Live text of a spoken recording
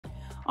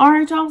All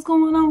right, y'all, what's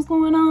going on? What's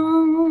going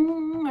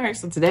on? All right,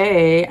 so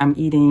today I'm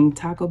eating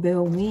Taco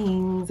Bell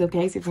wings.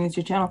 Okay, so if you're new to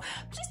your channel,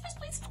 please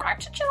subscribe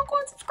to the channel. Go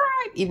and subscribe.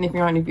 Even if you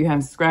aren't, if you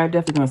haven't subscribed,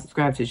 definitely go and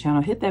subscribe to the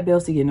channel. Hit that bell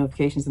so you get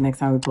notifications the next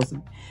time we post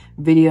a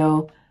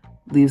video.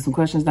 Leave some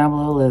questions down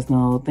below. Let us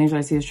know things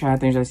I see us try,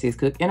 things I see us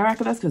cook. Interact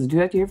with us because we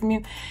do like to hear from you.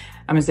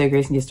 I'm gonna say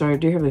grace and get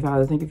started. Dear Heavenly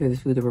Father, thank you for this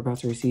food that we're about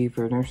to receive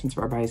for nourishment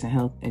for our bodies and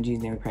health. In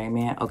Jesus' name we pray,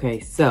 amen. Okay,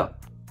 so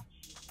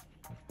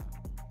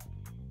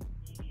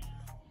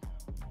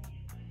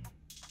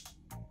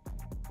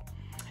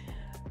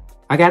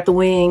I got the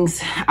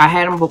wings. I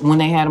had them when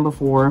they had them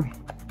before,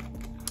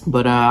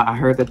 but I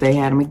heard that they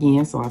had them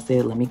again, so I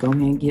said, let me go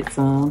ahead and get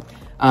some.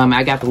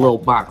 I got the little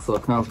box, so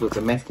it comes with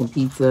the Mexican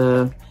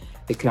pizza.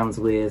 It comes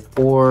with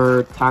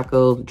 4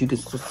 tacos. You can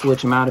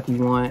switch them out if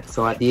you want.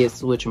 So I did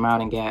switch them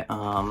out and got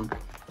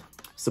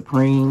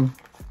Supreme,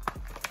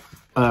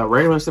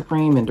 regular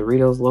Supreme and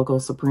Doritos Loco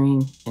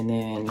Supreme. And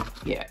then,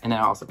 yeah, and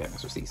I also got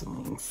Mr. Season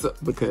wings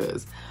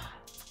because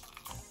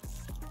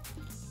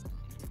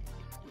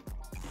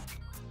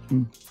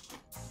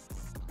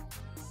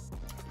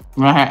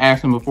when I had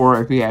asked him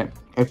before if he had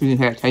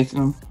tasted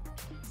them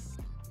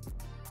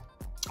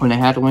when they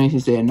had the wings, he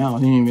said no,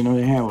 he didn't even know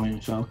they had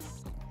wings. So,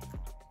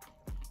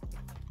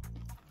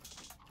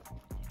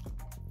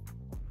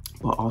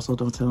 but also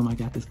don't tell him I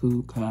got this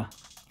food, cause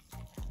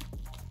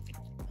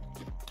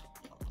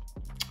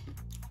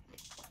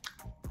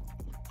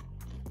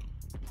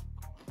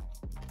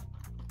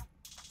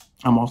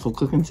I'm also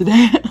cooking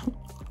today.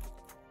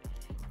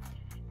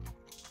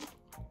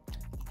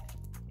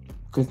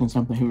 Cooking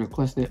something he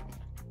requested.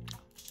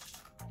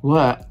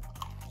 What?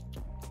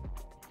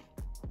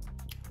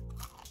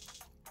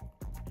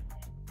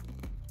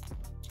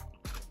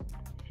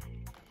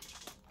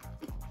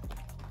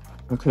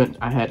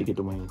 I had to get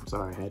the wings.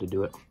 Sorry, I had to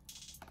do it.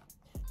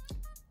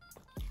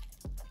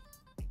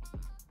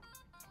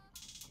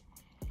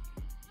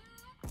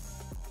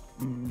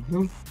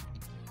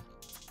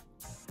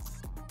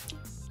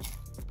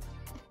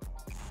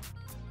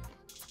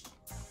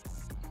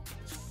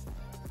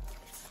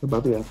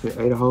 About to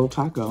actually ate a whole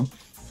taco.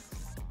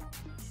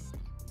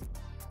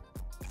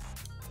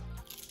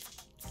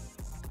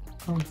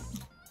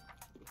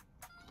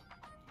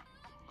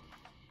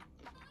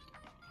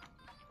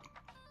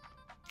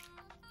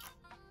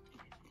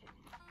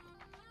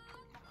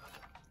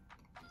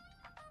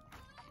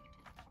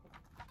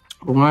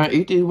 But when I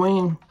eat these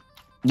wings,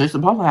 they're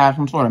supposed to have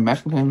some sort of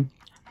Mexican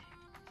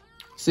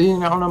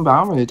seasoning on them, but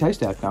I don't really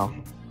taste that though.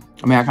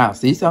 I mean, I kind of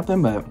see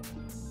something, but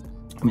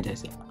let me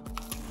taste it.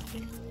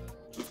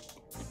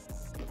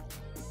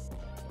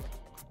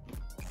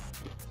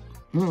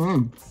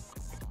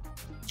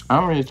 I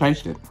don't really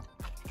taste it.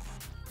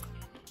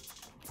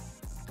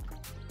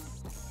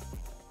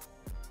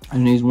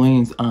 And these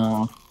wings,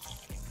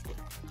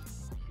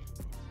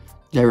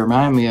 they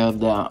remind me of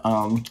the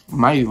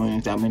Mighty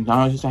Wings that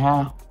McDonald's used to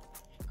have.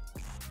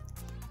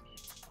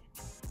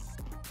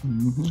 I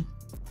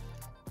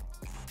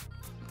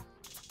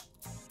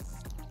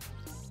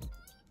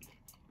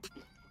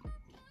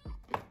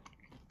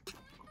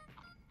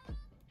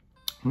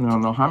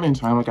don't know how many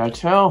times I gotta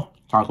tell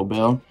Taco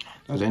Bell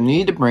that they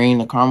need to bring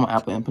the caramel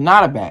apple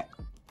empanada back.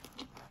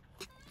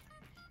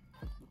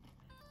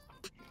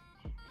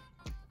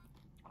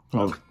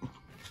 And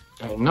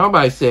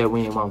nobody said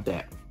we didn't want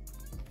that.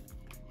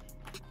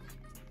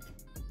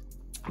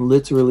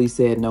 Literally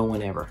said no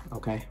one ever,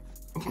 okay?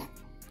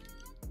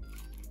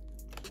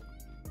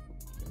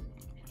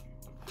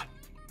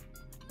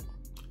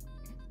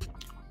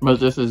 But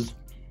this is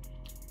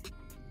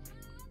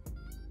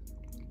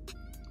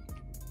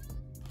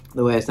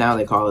the way it sounds.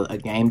 They call it a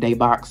game day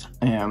box,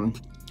 and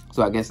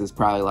so I guess it's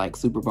probably like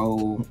Super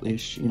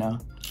Bowl-ish, you know,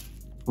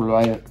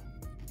 related.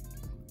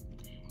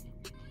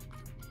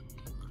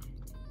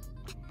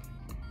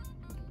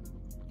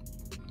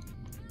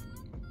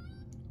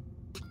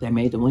 They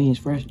made the wings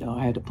fresh though.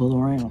 I had to pull them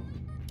around.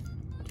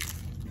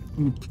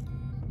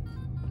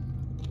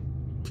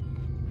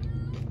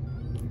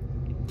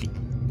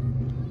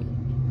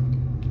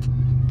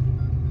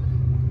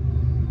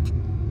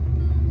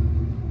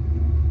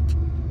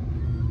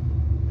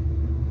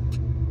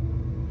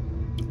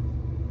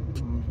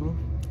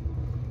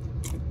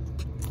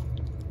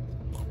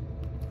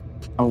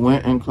 I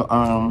went into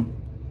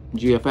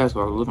GFS,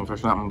 so I was looking for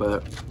something,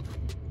 but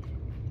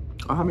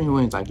how many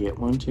wings I get?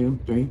 1, 2,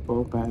 3,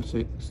 4, 5,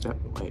 6, 7,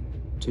 8,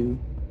 2,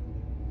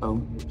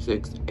 0,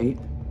 6, 8.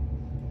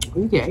 Oh,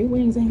 you get 8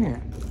 wings in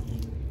here.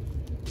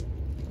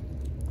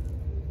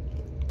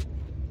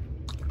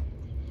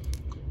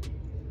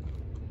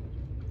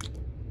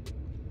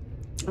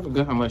 I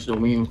forget how much the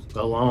wings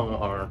go on,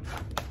 or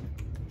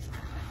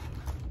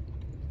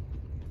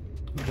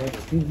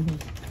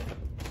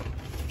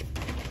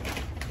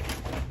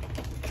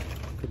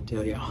couldn't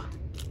tell y'all.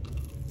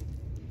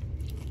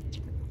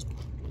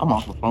 I'm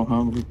also so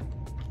hungry.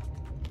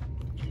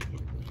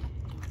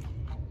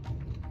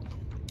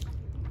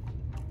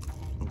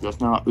 I'm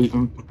just not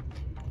eating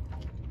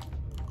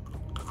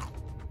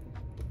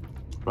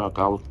like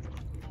I was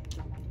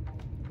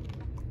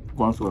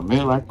Going through a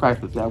midlife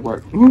crisis at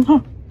work.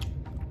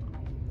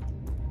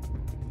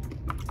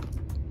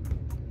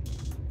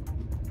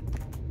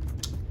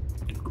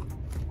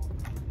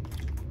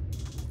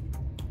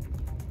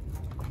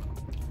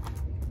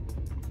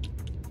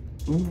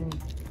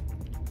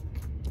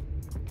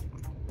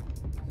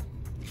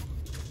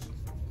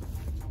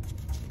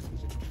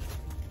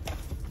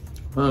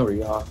 Hungry,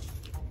 y'all.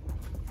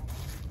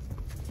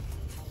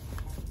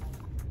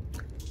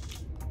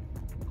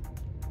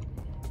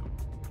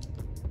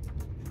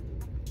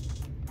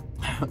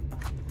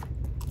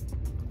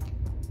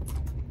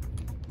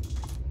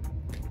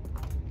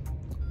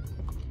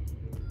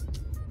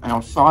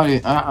 I'm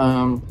sorry.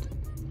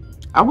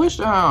 I wish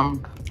so I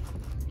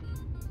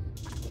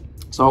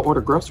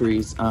order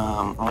groceries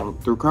on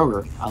through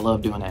Kroger. I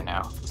love doing that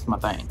now. It's my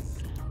thing.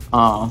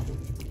 So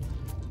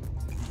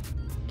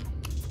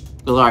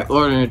like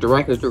ordering it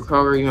directly through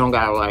Kroger, you don't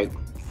gotta like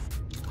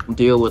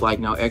deal with like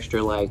no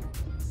extra like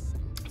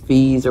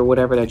fees or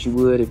whatever that you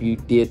would if you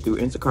did through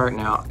Instacart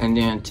now. And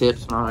then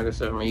tips and all that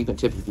stuff. I mean, you can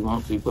tip if you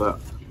want to, but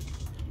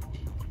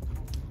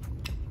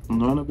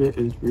none of it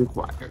is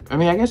required. I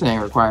mean, I guess it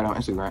ain't required on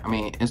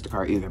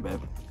Instacart either, but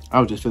I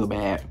would just feel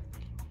bad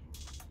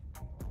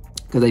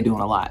because they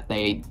doing a lot.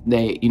 They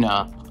you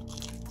know,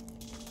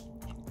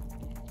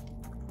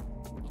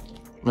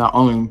 not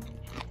only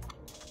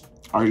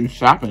are you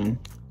shopping,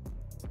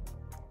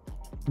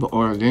 but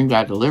or then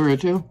got delivered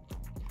too.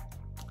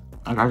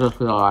 Like I just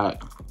feel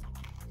like,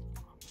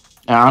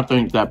 and I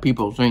think that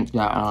people think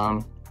that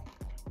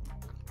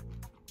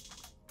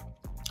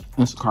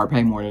Instacart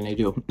pay more than they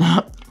do.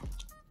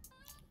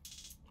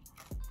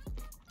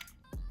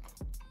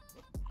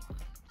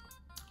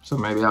 So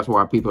maybe that's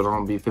why people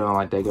don't be feeling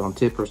like they gonna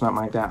tip or something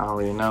like that. I don't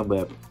really know,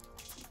 but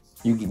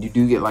you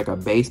do get like a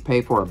base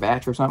pay for a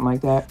batch or something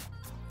like that.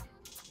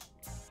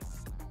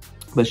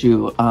 But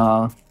you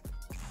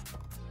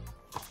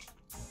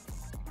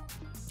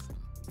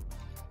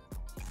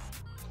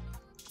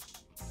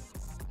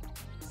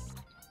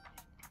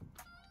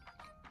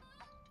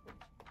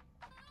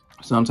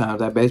sometimes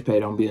that base pay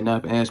don't be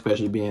enough, and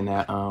especially being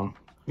that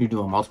you're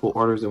doing multiple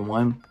orders in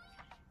one.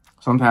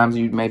 Sometimes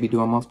you may be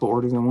doing multiple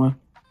orders in one.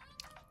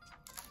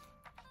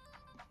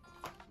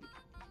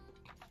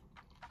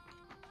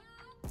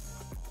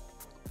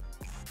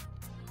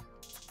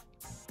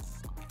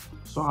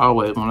 So I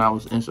always, when I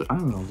was I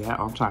don't know that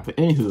off topic.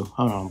 Anywho,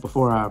 hold on,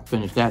 before I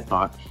finish that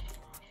thought,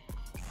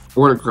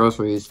 order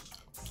groceries.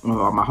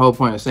 My whole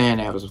point of saying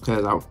that was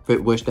because I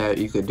wish that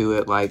you could do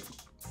it like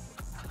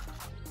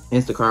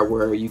Instacart,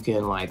 where you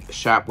can like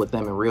shop with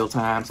them in real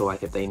time. So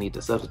like if they need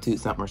to substitute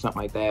something or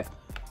something like that,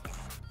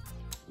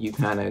 you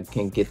kind of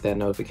can get that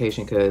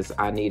notification. Because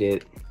I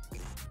needed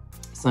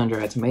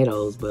sun-dried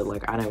tomatoes, but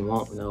like I didn't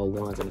want no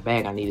ones in the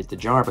bag. I needed the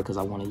jar because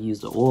I want to use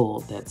the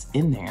oil that's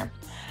in there.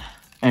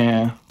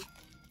 And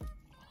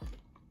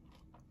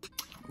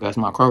that's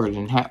my Kroger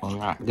didn't have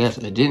one. I guess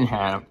it didn't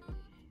have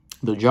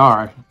the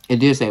jar. It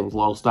did say it was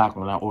low stock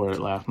when I ordered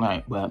last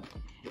night, but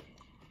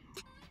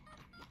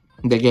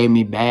they gave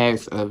me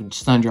bags of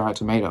sun-dried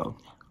tomatoes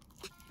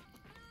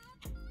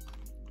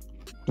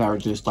that were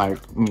just like,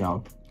 you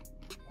know,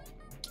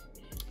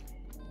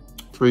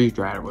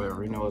 freeze-dried or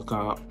whatever. You know what's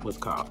called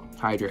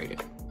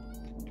hydrated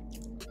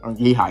or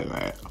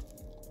dehydrated.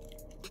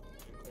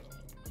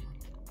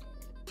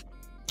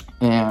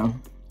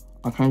 And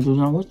I can't do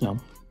nothing with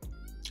them.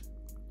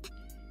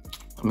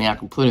 I mean, I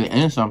could put it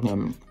in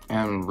something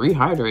and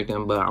rehydrate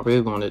them, but I really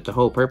wanted the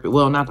whole purpose.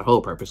 Well, not the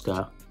whole purpose,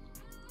 cause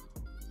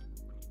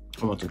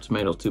I want the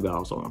tomatoes too, but I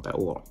also want that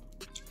oil.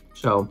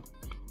 So,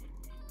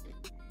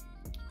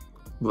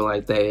 but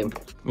like they,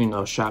 you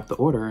know, shopped the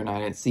order, and I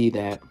didn't see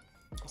that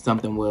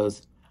something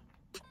was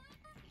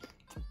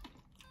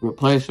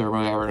replaced or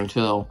whatever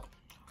until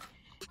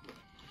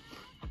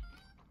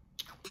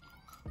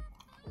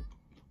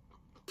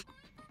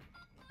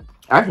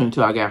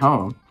I got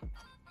home.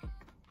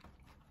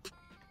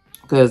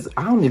 Because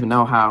I don't even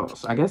know how,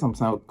 I guess I'm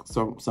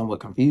somewhat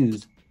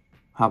confused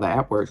how the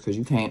app works, because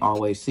you can't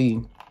always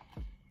see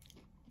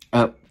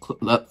up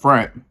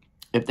front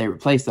if they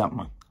replace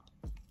something.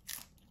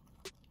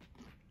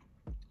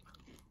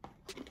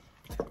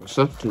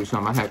 Substitute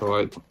something, I had to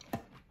like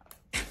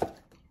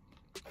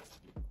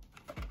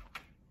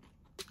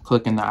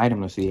click in the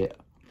item to see it.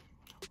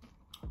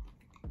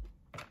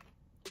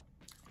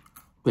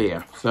 But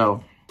yeah,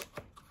 so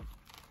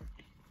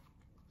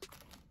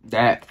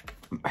that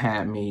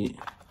had me,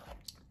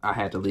 I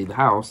had to leave the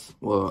house.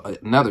 Well,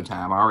 another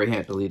time I already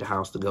had to leave the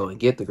house to go and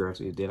get the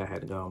groceries. Then I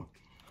had to go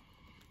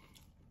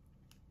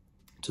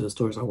to the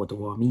store, so I went to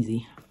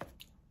Walmeasy.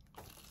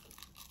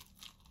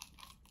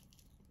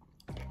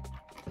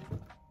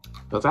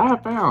 Because I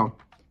have found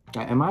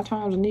that in my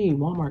times of need,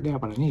 Walmart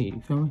got what I need.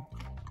 You feel me?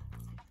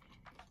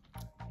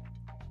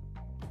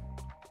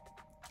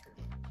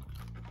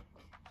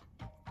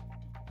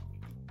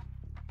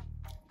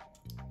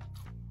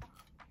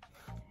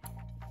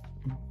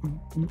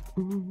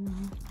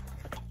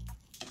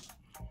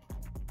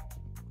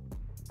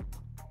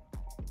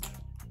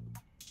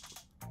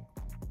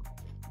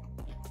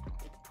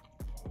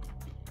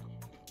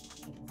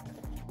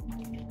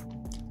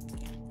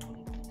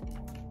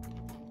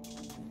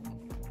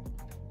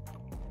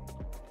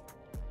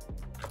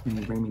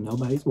 And bring me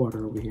nobody's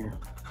water over here.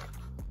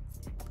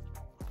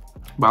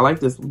 But I like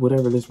this,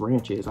 whatever this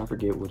ranch is. I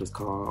forget what it's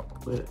called,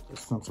 but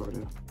it's some sort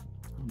of, I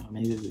don't know,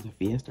 maybe it's a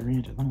Fiesta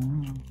Ranch. I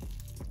don't know.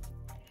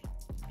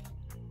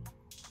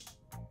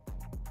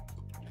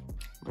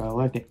 But I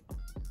like it.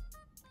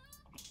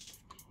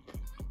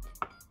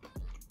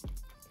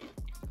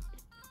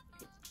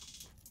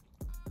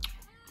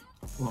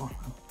 Well,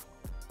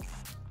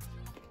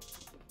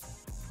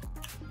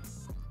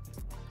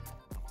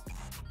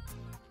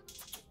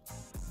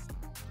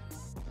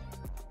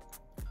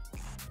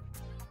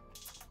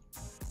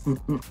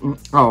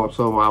 oh,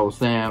 so I was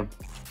saying,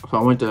 so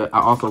I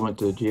also went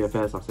to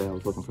GFS. I said I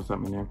was looking for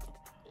something in there.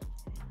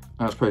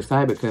 I was pretty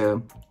excited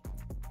because,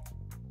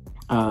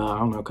 I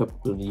don't know,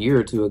 a year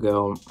or two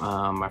ago,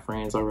 my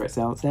friends over at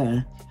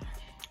Southside,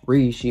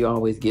 Ree, she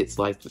always gets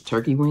like the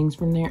turkey wings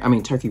from there. I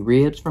mean, turkey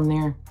ribs from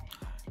there.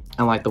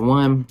 And like the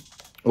one,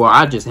 well,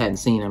 I just hadn't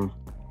seen them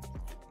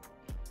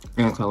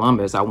in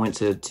Columbus. I went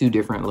to 2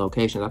 different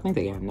locations. I think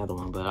they got another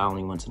one, but I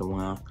only went to the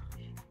one.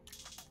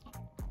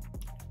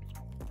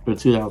 The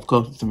 2 that was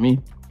closest to me,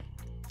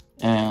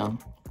 and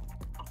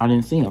I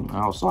didn't see them.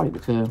 I was sorry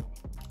because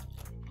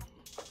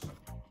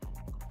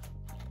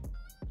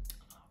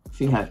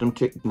she had them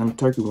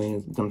turkey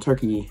wings, them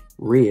turkey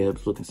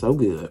ribs looking so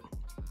good.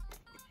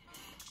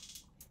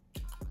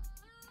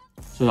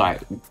 She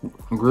like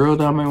grilled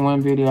them in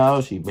one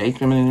video, she baked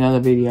them in another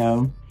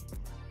video.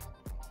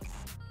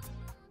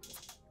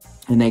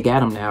 And they got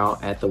them now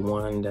at the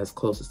one that's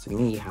closest to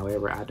me.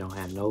 However, I don't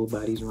have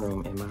nobody's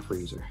room in my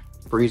freezer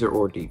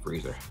or deep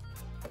freezer.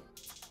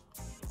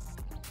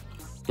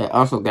 They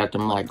also got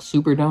them like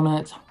super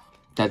donuts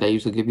that they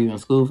used to give you in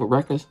school for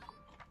breakfast.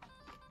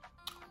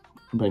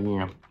 But you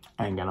know,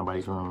 I ain't got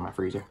nobody's room in my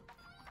freezer.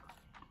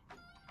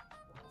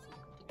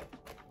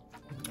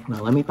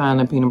 Now let me find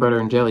the peanut butter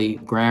and jelly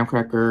graham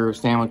cracker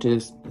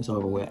sandwiches. It's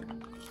over with.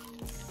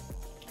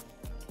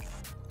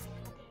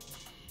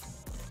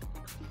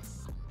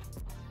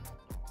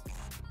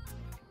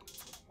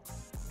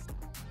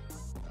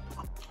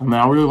 I mean,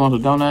 I really want the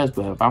donuts,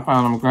 but if I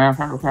find them a graham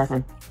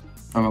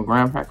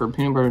cracker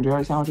peanut butter and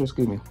jelly sandwiches,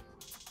 excuse me,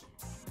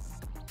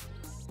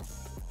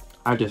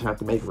 I just have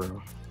to make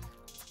room.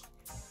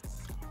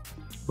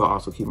 But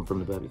also keep him from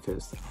the bubby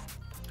because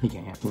he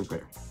can't have peanut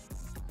butter.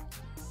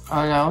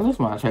 Oh yeah, well, this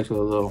one takes a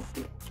little,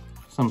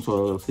 some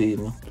sort of little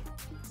seasoning.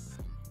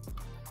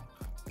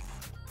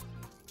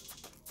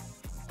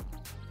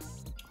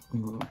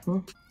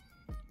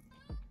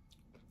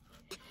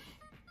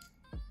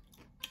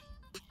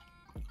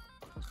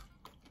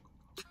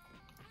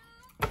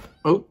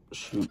 Oh,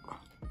 shoot.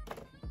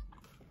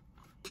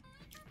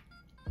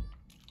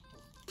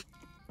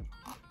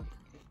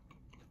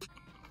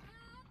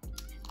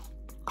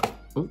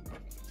 Oh.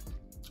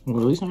 Well,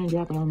 at least I ain't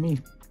dropping on me.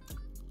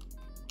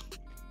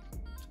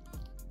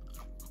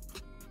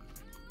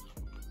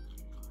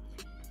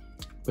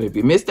 But if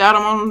you missed out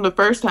on them the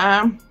first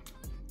time,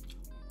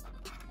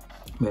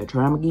 better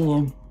try them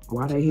again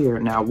while they're here.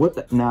 Now,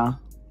 now,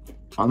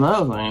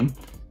 another thing,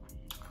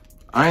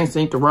 I ain't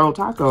seen the rolled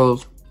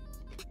tacos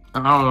I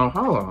don't know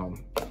how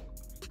long.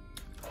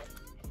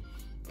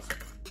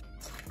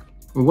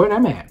 Where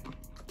them at?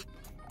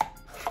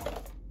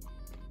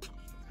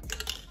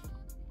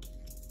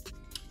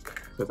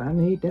 Cause I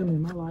need them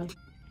in my life.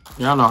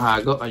 Y'all know how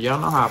I go. Y'all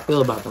know how I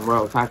feel about them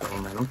rolled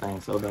tacos, man. Them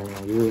things so dang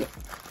good.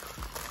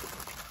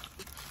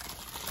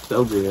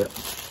 So good.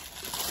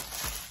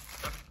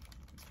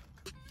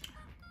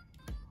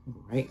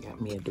 Alright, got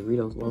me a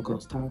Doritos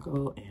Locos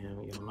taco,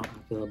 and y'all know how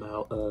I feel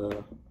about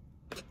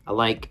I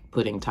like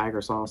putting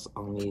tiger sauce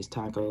on these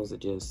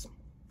tacos.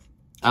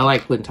 I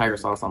like putting tiger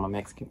sauce on my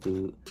Mexican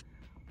food.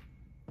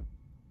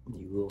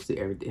 You will see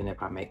everything.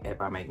 If I make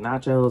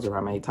nachos or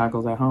I make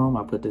tacos at home,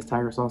 I put this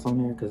tiger sauce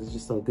on there because it's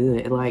just so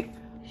good.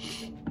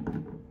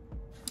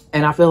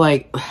 And I feel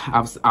like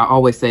I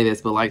always say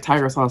this, but like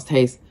tiger sauce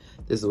tastes.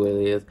 This is what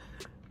it is.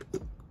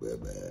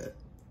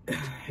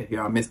 If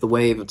y'all missed the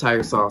wave of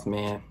tiger sauce,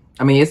 man.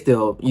 I mean,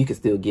 you can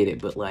still get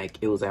it, but like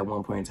it was at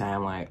one point in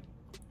time like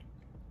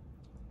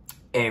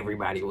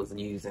everybody was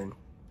using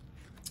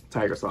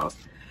tiger sauce.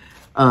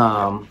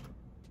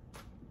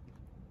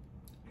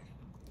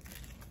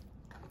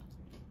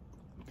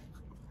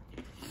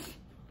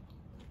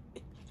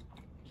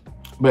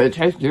 But it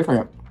tastes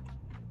different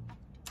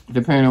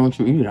depending on what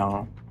you eat it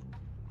on.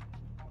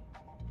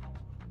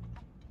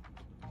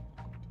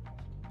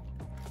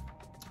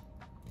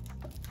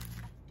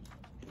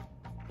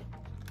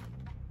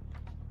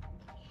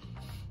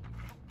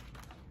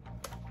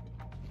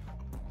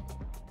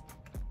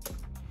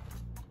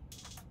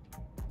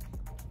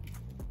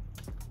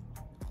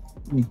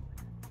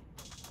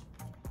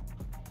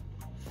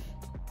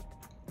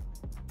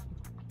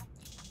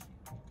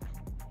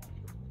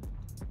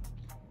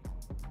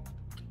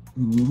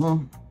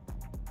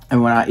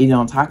 And when I eat it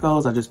on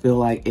tacos, I just feel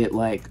like it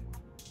I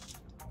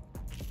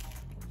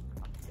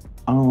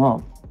don't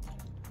know,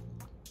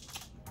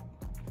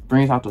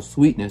 brings out the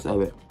sweetness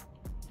of it.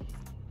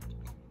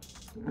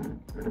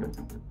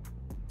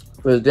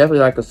 But it's definitely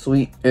like a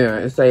sweet, yeah,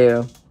 it's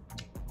a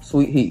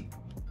sweet heat.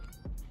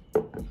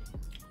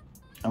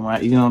 And when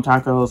I eat it on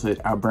tacos,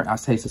 I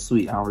taste the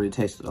sweet. I don't really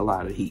taste a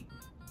lot of heat.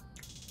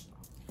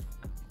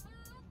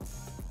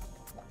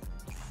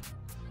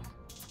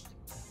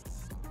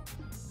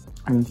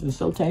 And it's just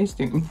so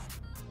tasty. Mm.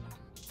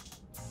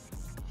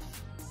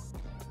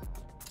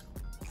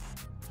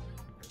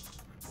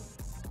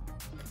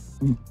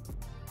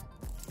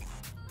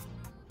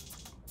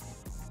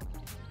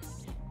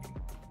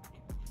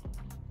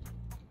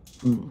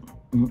 Mm,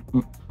 mm,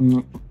 mm,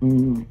 mm,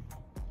 mm.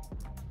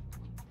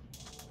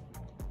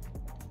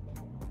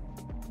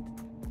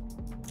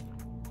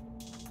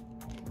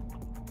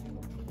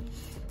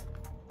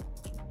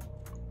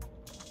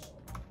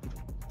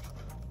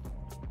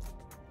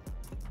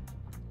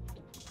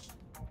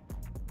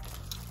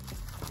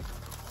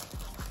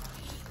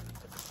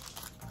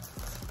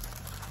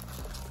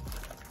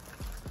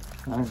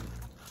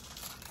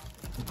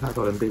 The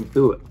taco done been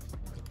through it.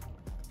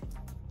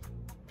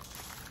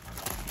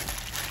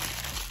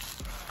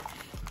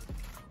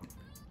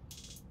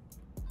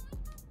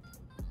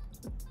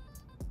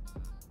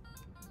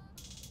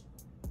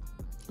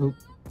 Oop.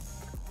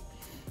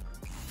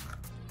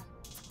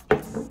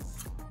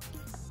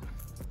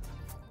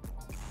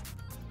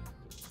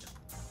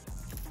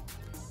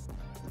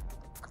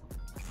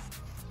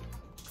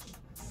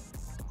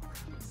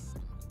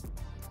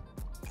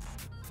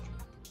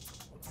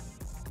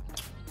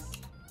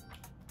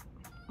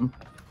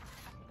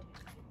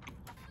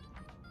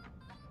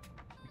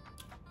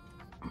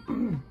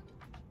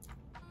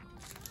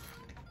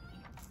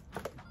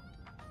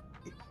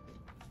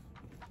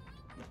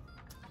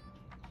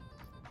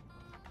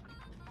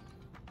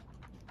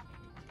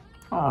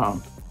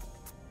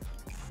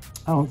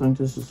 I don't think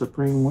this is the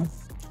supreme one.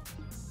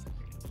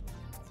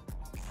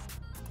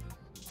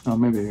 Oh,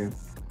 maybe here.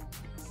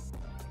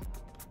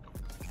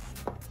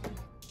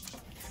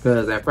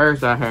 Because at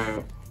first I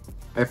heard,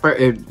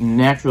 it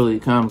naturally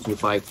comes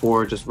with like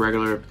 4 just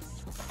regular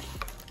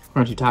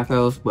crunchy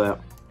tacos,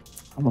 but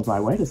I was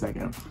like, wait a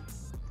second.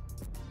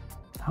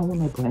 I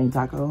want a plain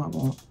taco. I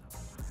want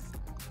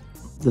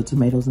the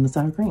tomatoes and the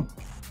sour cream.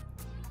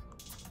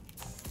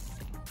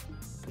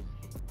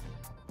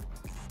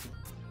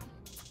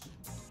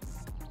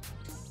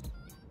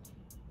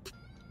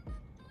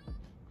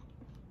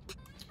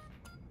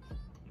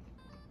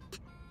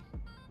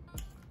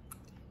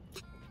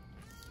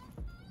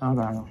 I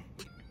gotta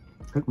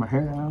pick my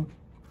hair out.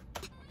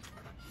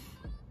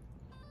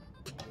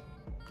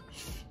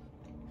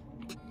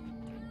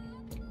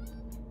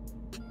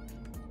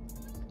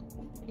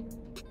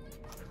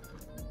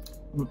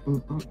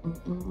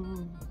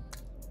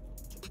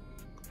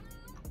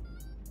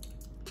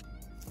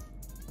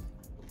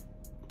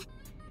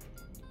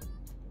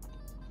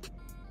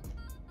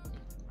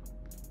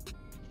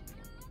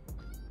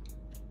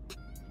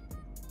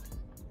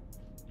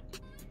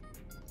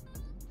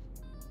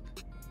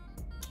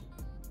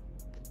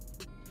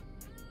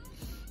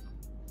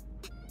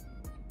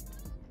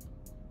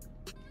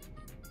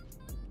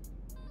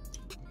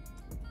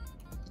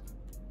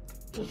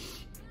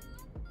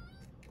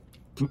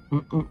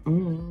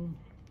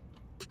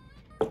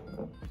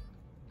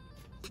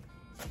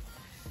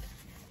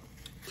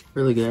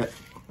 Really good.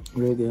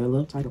 Really good. I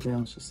love Taco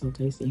Bell. It's just so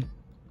tasty.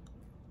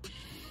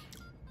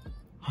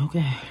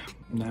 Okay.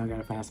 Now I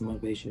gotta find some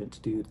motivation to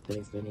do the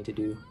things that I need to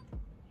do.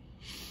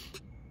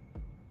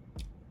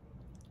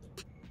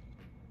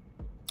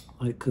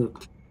 Like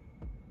cook.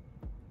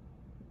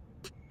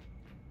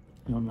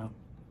 I don't know.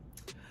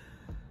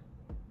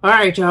 All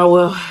right, y'all.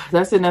 Well,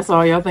 that's it. And that's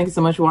all, y'all. Thank you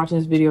so much for watching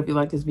this video. If you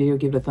like this video,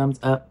 give it a thumbs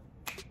up.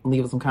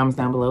 Leave us some comments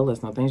down below. Let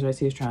us know things you like to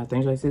see us try,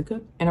 things you like to see us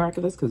cook. Interact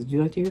with us because we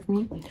do like to hear from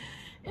you.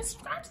 And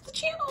subscribe to the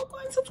channel. Go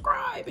ahead and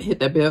subscribe. Hit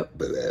that bell.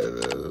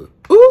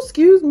 Ooh,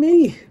 excuse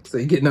me. So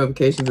you get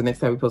notifications the next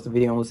time we post a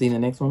video, and we'll see you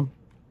in the next one.